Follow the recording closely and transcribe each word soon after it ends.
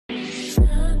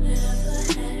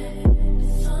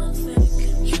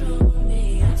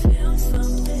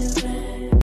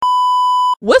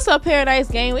What's up, Paradise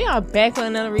Gang? We are back with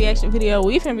another reaction video.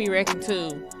 We finna be reacting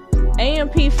to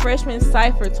AMP Freshman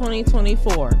Cypher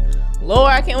 2024. Lord,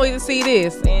 I can't wait to see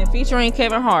this. And featuring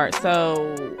Kevin Hart.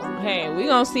 So, hey, we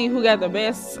gonna see who got the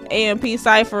best AMP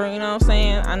Cypher, you know what I'm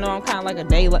saying? I know I'm kind of like a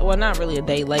day late. Well, not really a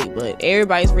day late, but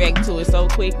everybody's reacting to it so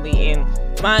quickly. And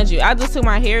mind you, I just took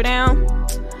my hair down.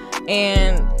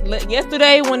 And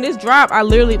yesterday when this dropped,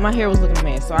 my hair was looking a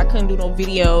mess, so I couldn't do no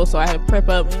video, so I had to prep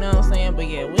up, you know what I'm saying? But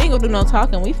yeah, we ain't gonna do no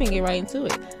talking. We finna get right into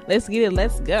it. Let's get it.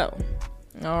 Let's go.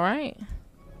 All right,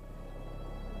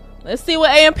 let's see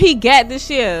what AMP got this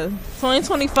year,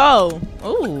 2024.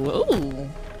 Ooh.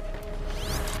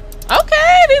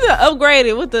 Okay, these are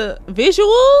upgraded with the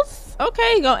visuals.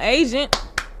 Okay, go Agent.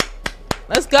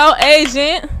 Let's go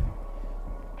Agent.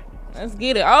 Let's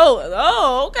get it.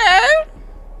 Oh, okay.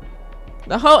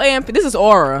 The whole AMP. This is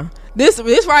Aura. This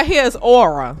right here is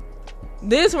Aura.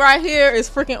 This right here is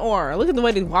freaking Aura. Look at the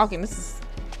way they're walking. This is.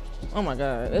 Oh my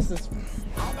god. This is.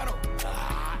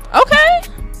 Okay.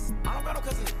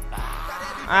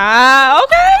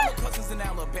 Okay.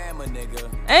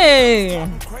 Hey.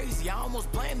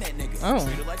 Oh.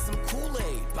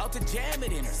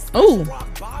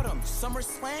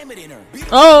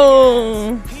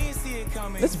 Oh.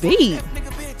 This beat.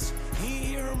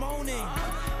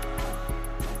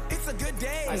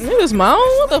 Niggas moan?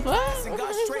 What the fuck?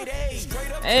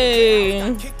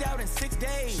 Hey.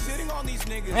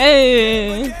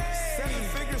 Hey.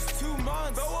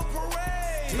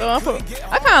 So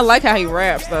I kind of like how he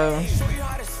raps though.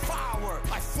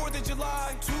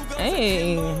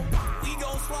 Hey.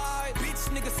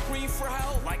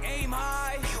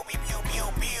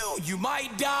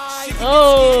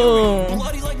 Oh.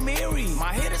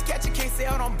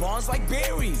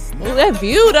 Ooh, that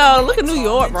view though. Look at New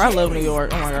York, bro. I love New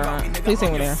York. Oh my god. Please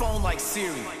take me there.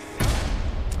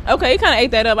 Okay, he kind of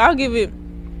ate that up. I'll give it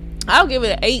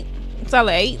an 8.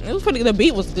 Solid 8. It was pretty. The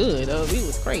beat was good. The beat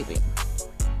was crazy.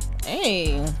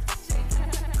 Hey.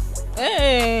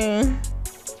 Hey.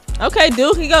 Okay,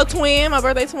 Duke, you go twin. My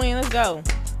birthday twin. Let's go.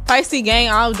 Feisty gang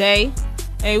all day.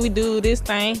 Hey, we do this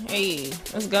thing. Hey,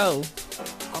 let's go.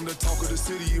 I'm the talk of the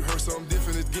city. You heard something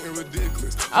different. It's getting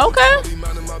ridiculous. Okay.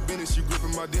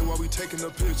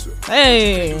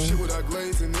 Hey.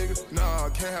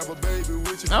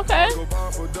 Okay.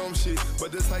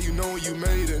 But that's how you know when you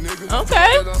made it, nigga.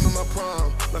 Okay.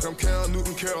 Like I'm Cal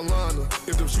Newton, Carolina.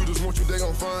 If the shooters want you, they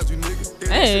gon' find you, nigga.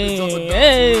 Hey.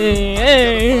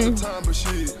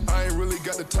 I ain't really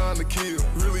got the time to kill.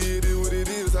 Really, it is what it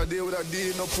is. I did what I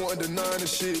did. No point in denying the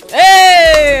shit.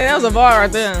 Hey, that was a bar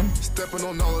right there. Stepping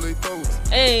on all of they throats.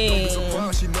 Hey.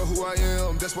 She know who I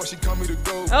am. That's why she call me to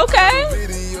go. Okay.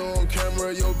 Video on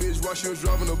camera, yo bitch, while she was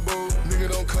driving a boat. Nigga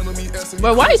don't come to me asking.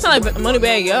 But why you sound like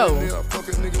Moneybag Yo?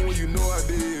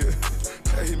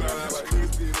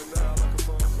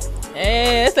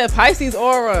 Hey, it's that Pisces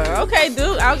aura. Okay,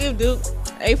 Duke. I'll give Duke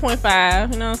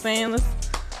 8.5. You know what I'm saying?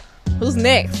 Who's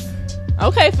next?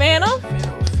 Okay, Phantom.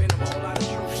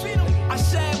 I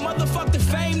said motherfuck the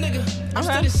fame, nigga. I'm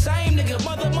still the same nigga.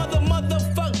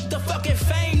 Motherfuck the fucking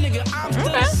fame, nigga. I'm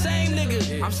still the same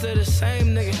nigga. I'm still the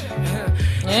same nigga.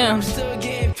 Yeah. I'm still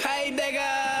getting paid,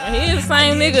 nigga. He is the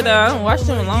same nigga though. I watched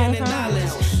him a long time.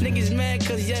 Niggas mad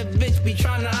cause your bitch be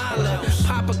trying to holler.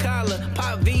 Pop a collar,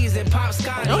 pop V's and pop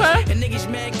Scotty. Okay. And niggas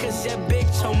mad cause your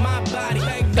bitch on my body.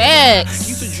 Facts.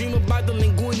 Used to dream about the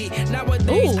linguini.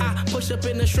 Nowadays I push up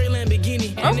in a straight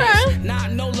Lamborghini. Okay.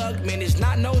 Not no luck, man. It's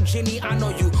not no Jenny. I know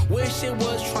you wish it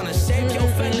was trying to save your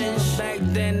feelings. Back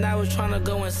then I was trying to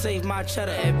go and save my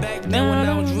cheddar. And back then when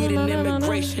I was reading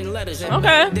immigration letters. And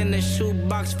back then the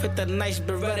shoebox fit the nice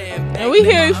Beretta. And we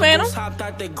hear you, Phantom. Hopped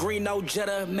out the green no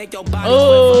Jetta. Make your body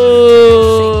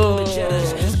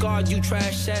Scarred you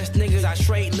trash ass niggas. I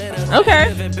straight litter. Okay.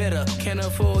 Living bitter. Can't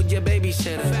afford your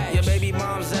babysitter. Your baby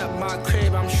mom's at my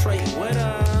crib. I'm straight with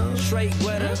her. Straight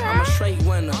with her. I'm a straight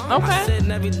winner. Okay. I said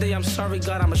every day I'm sorry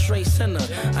God, I'm a straight sinner.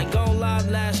 I ain't gon' lie,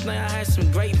 last night I had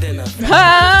some great dinner. Keep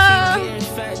getting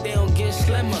fat, they don't get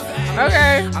slimmer.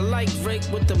 Okay. I like Rick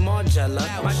with the Margiela.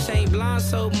 My chain blind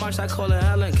so much I call it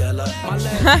Helen Keller. My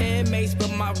left hand mace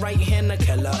but my right hand a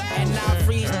killer. And now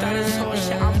freestyle this whole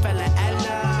shit, I'm fella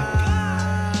Ella.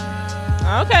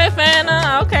 Okay,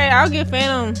 Phantom. Okay, I'll give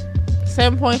Phantom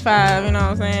 7.5. You know what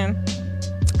I'm saying?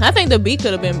 I think the beat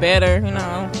could have been better, you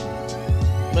know.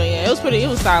 But yeah, it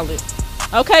was solid.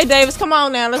 Okay, Davis, come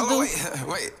on now, let's do.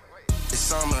 Wait. It's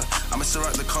summer. I'ma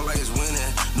surround the car like it's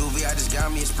winning. New V, I just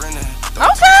got me a sprinter.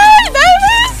 Okay,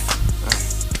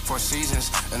 Davis. 4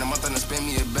 seasons and a month and spend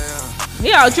me a bell.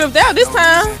 He all tripped out this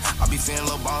time. I be feeling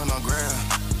low ballin' on ground.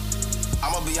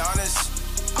 I'ma be honest.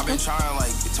 I've been trying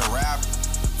like to rap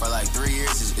for like 3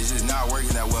 years. It's just not working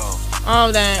that well.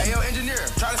 Oh, dang. Hey, yo, engineer,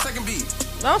 try the second beat.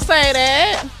 Don't say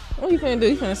that. What you finna do?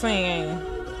 You finna sing, ain't you?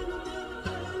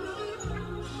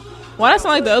 Well, that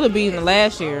sound like the other beat in the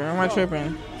last year. Am I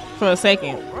tripping? For a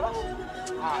second.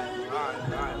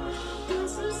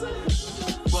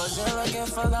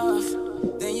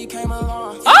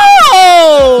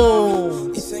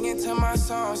 Oh! You singing to my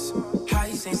songs. How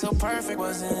you sing so perfect,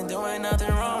 wasn't doing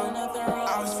nothing wrong.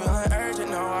 I was feeling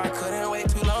urgent, no, I couldn't wait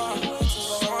too long.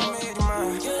 So I made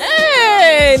mine.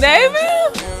 Hey,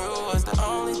 David!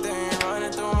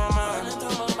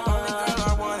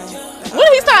 When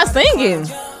did he start singing?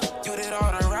 You did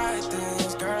all the right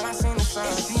things, girl. I seen the sun.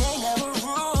 She ain't never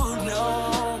rude, no.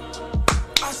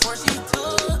 I swear she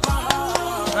took my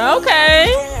heart. Okay.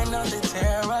 Nothing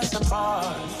tear us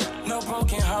apart. No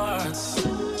broken hearts.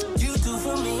 You do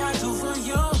for me, I do for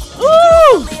you.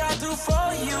 Woo! Me, I do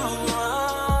for you.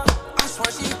 I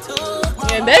swear she took my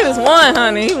Yeah, Davis won,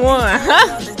 honey. He won.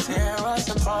 nothing tear us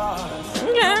apart.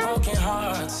 Okay. No broken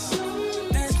hearts.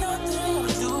 There's nothing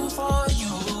to do for you.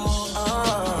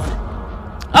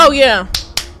 Oh, yeah.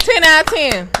 10 out of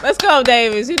 10. Let's go,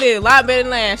 Davis. You did a lot better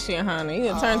than last year, honey.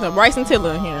 You turned to Bryson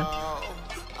Tiller here.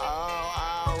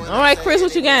 All right, Chris,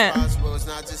 what you got? It's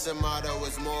not just a motto,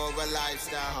 it's more of a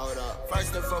lifestyle. Hold up.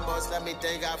 First and foremost, let me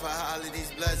thank God for all of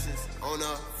these blessings. On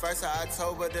the 1st of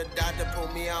October, the doctor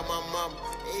pulled me out my mama.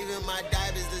 Even my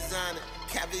diapers designer.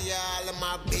 Caviar all of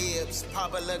my bibs.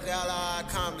 Papa, look all I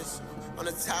accomplished. On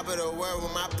the top of the world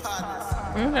with my partners.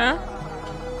 Okay.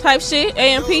 Type shit,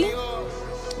 AMP.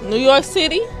 New York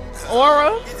City.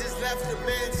 Aura. He just left the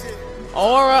mansion.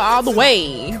 Aura all the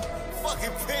way.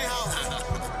 Fucking penthouse.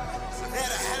 Had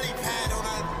a helipad on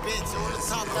that bitch on the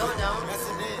top of it. don't. Yes,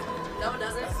 it did. No, it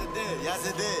doesn't. Yes, it did. Yes,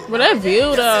 it did. But that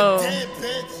view, though. Yes, it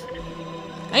did, bitch.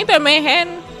 Ain't that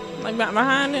Manhattan? Like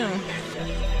behind them?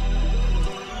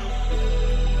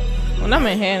 Well, not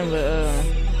Manhattan, but,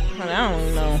 I don't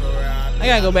even know. I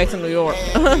gotta go back to New York.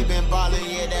 We been ballin',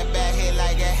 yeah, that back hit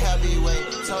like a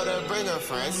heavyweight. Told her bring her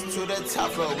friends to the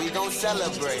top floor, we gon'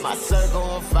 celebrate. My circle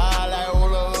on fire like all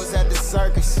those at the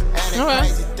circus. And the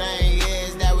crazy thing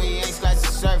is that we ain't scratched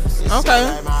the surface. It's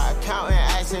Okay. like my accountant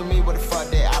asking me what the fuck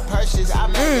did I purchase. I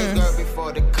met this girl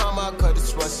before the come up, cause the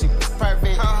swore she was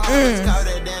perfect. Her heart was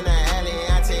colder than an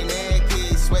Eliante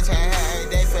Nikki. Switch her hair,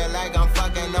 they feel like I'm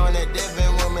fucking on a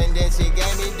different woman. Then she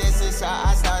gave me distance, so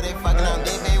I started fucking on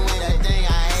different women. The thing I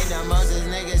hate the most is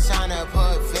niggas tryna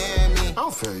put fear in me. I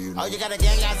don't feel you. Oh, you got a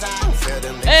gang outside? I don't feel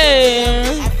them.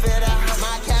 Hey. I feel that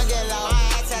my count get low.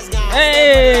 My access gone.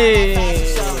 Hey.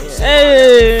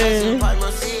 Hey.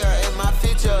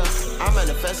 I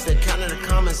manifested, counted the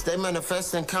comments, they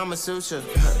manifesting Kama Sutra.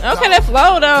 Okay, that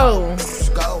flow, though.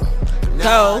 Go.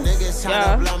 Go. Niggas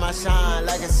tryna blow my shine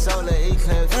like a solar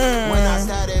eclipse. When I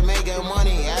started making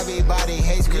money, everybody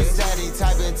hates Chris Steady.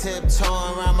 Typing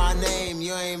tiptoeing around my name,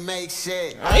 you ain't make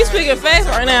shit. Oh, you speaking fast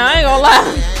right now, I ain't gonna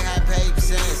lie.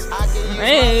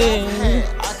 Hey.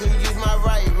 I could use my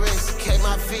right wrist, kick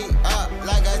my feet up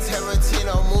like a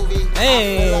Tarantino movie.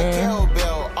 Hey. I feel like Kill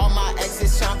Bill, all my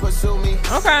exes tryna pursue me.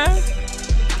 Okay.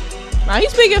 Now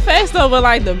he's speaking fast though, but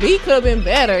like the beat could have been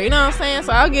better. You know what I'm saying?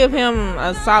 So I'll give him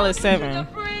a solid 7.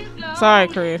 Sorry,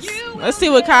 Chris. Let's see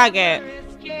what Kai got.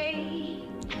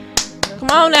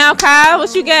 Come on now, Kai.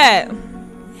 What you got?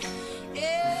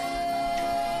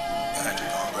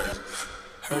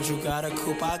 Heard you got a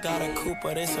coupe, I got a coupe,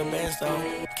 but it's a Benz though.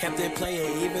 Kept it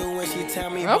playing even when she tell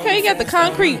me. Okay, you got the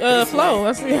concrete flow.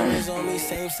 Let's see. On me,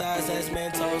 same size as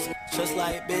Mentos. Just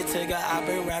like Big Tigger, I've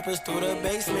been rappers through the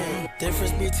basement.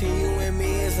 Difference between you and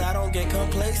me is I don't get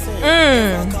complacent.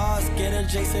 If my cars get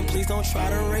adjacent, please don't try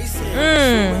to race it.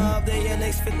 Up there, your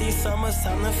next 50 summers,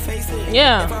 time to face it.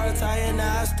 Yeah. If I retire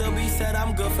now, I still be said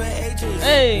I'm good for ages.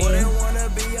 Hey. Wouldn't wanna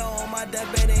be on my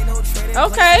deathbed, ain't no trading.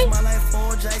 Okay. My life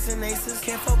for Jackson Aces.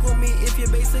 Can't fuck with me if you're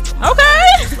basic. Okay.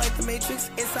 Just like the Matrix,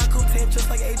 inside content, just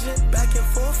like Agent. Back and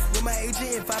forth with my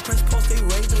agent. If I press post, they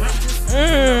raise the wages.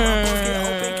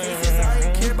 I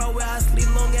ain't care about where I sleep,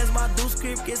 long as my do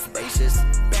script gets spacious.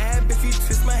 Bad if you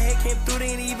twist my head, came through,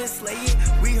 they ain't even slay it.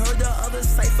 We heard the other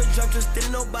CYPHER jump, just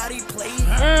didn't nobody play it.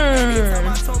 Every time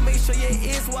I told, make sure your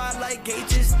ears wide like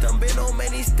gauges. Done been on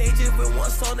many stages with one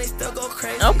song, they still go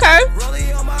crazy. Okay.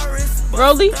 Rollie on my wrist,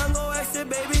 Rollie.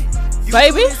 Baby.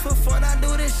 Baby. For fun, I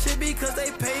do this shit because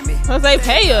they pay me. Cause they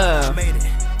pay ya. I made it.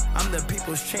 I'm the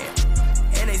people's champ.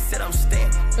 And they said I'm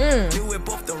stamped. Do it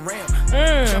both the ramp.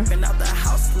 Jumping out the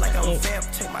house like I'm vamp.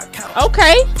 Check my count.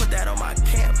 Okay. Put that on my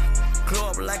camp. Glow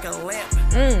up like a lamp.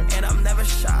 And I'm never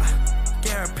shy.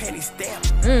 Get her panty stamp.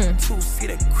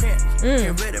 2-seater cramp.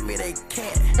 Get rid of me, they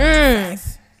can't.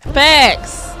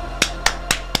 Facts.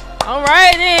 All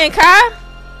right then, Kai.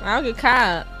 I'll give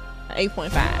Kai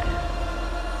 8.5.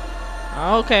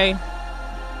 Okay.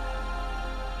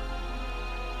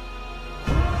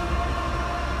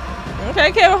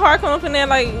 Okay, Kevin Hart come up in there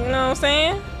like, you know what I'm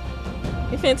saying?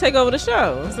 He finna take over the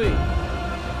show. Let's see.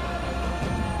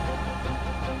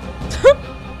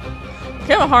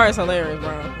 Kevin Hart is hilarious,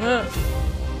 bro.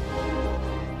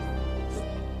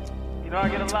 You know, I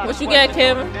get a lot what you got,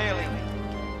 Kevin? Daily.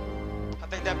 I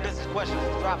think that business question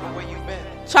is dropping where you've been.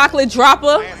 Chocolate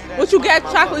dropper. What you got,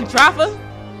 chocolate dropper?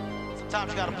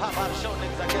 Sometimes you gotta pop out and show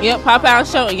niggas, I guess. Yep, pop out and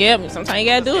show. Yep, sometimes you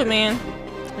gotta do it, man.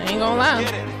 I ain't gonna lie.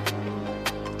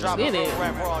 Drop Get it.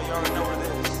 rap raw, you already know what it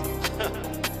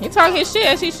is. He talk his shit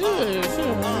as he should.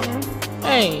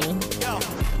 Hey. Yo,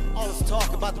 all this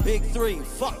talk about the big three.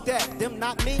 Fuck that, them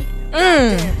not me.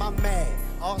 Damn, I'm mad.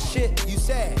 All shit you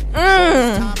said. So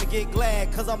it's time to get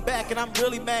glad, cause I'm back and I'm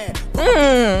really mad.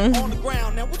 On the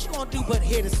ground, now what you gonna do but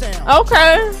hear the sound?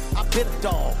 Okay. I've been a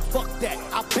dog. Fuck that,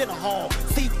 I've been a hog.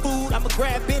 Seafood, I'ma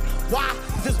grab it. Why?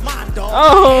 Cause it's mine, dog.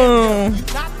 Oh.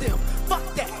 You not them.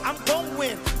 Fuck that, I'm gon'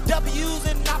 win. W's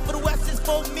and not for the West is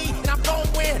for me, and I'm gon'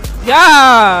 win.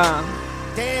 Yeah.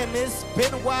 Damn, it's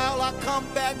been a while. I come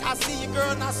back, I see your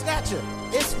girl and I snatch her.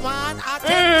 It's mine, I take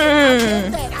it, I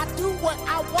that. I do what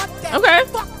I want that. Okay.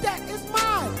 Fuck that, it's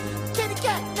mine. Kitty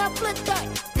cat, now flip that.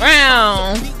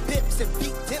 Round. Beat dips and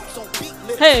beat tips on beat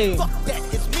lips. Hey. Fuck that,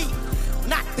 it's me,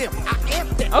 not them. I am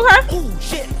them. Okay. Ooh,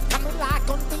 shit. Coming like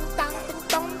on ding dong, ding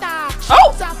dong, die.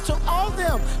 Oh. Shouts out to all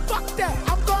them. Fuck that,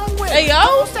 I'm going with. Hey, yo.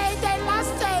 Don't say they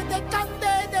lost, say they come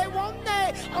there, they won't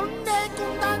they. On they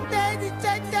come down there, they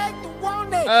say they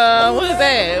won't they. What is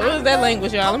that? What is that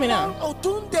language, y'all? Let me know. Oh,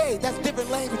 Tunde, that's different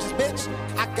languages, bitch.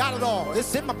 I got it all.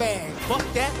 It's in my bag. Fuck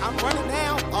that, I'm running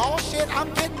now. Oh shit,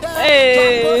 I'm getting down.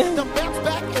 Hey. The bounce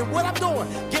back and what I'm doing,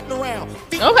 getting around.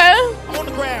 Feet Okay. on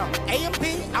the ground. AMP,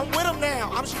 I'm with them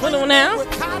now. I'm With them now?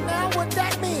 With Kai now, what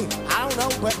that mean? I don't know,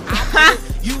 but I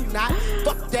you not.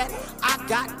 Fuck that,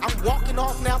 I'm walking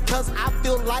off now cause I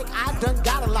feel like I done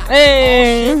got a lot.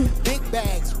 Hey. Oh, shit. Big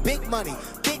bags, big money,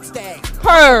 big stacks.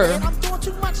 Her. Man, I'm doing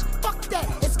too much. Fuck that,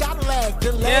 it's got a lag.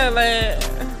 Delay. Yeah, lad.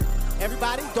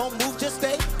 Everybody don't move, just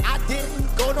stay. I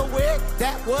didn't go nowhere.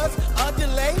 That was a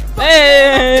delay.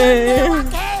 Hey. I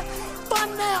can't.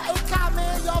 Fun now. Hey, Kai,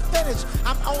 man, y'all finished.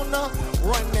 I'm on the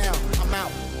run now. I'm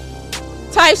out.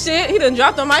 Type shit. He done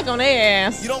dropped the mic on their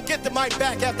ass. You don't get the mic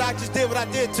back after I just did what I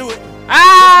did to it.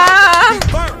 Ah.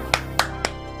 It's burnt.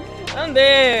 I'm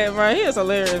dead, bro. He is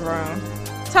hilarious, bro.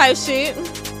 Type shit.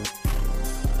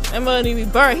 That money be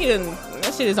burnt. He done.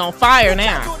 That shit is on fire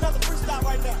now. Do another freestyle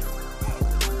right now.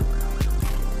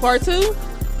 Part 2? Is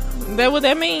that what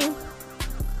that mean?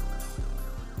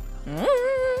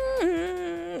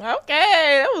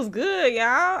 Okay, that was good, y'all.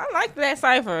 I like that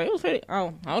cipher. It was pretty.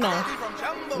 Oh, hold on.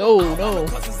 No.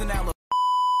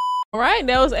 All right,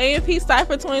 that was A&P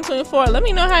Cypher 2024. Let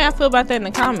me know how y'all feel about that in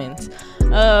the comments.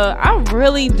 I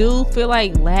really do feel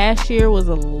like last year was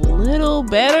a little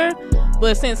better,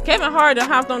 but since Kevin Hart done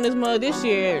hopped on this mug this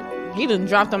year, he done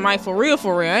dropped the mic for real.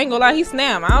 I ain't gonna lie, he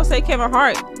snapped. I'll say Kevin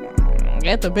Hart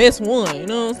got the best one. You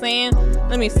know what I'm saying?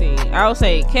 Let me see. I'll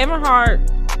say Kevin Hart.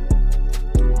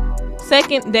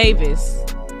 Second, Davis.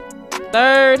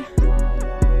 Third,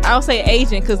 I'll say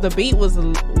Agent because the beat was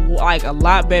like a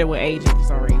lot better with Agent for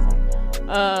some reason.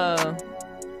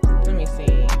 Let me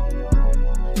see.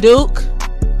 Duke.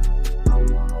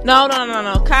 No.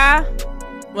 Kai.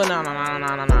 Well, no.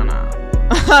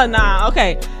 Nah.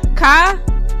 Okay. Kai,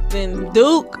 then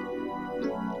Duke,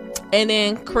 and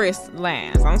then Chris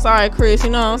last. I'm sorry, Chris.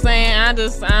 You know what I'm saying? I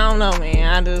don't know,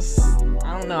 man. I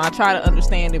don't know. I try to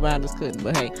understand it, but I just couldn't.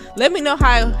 But hey, let me know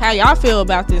how y'all feel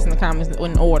about this in the comments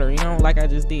in order, you know, like I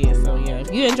just did. So yeah,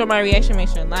 if you enjoy my reaction, make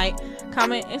sure to like,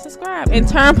 comment, and subscribe. And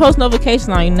turn post notifications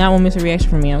on. You not want to miss a reaction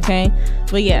from me, okay?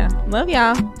 But yeah, love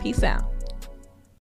y'all. Peace out.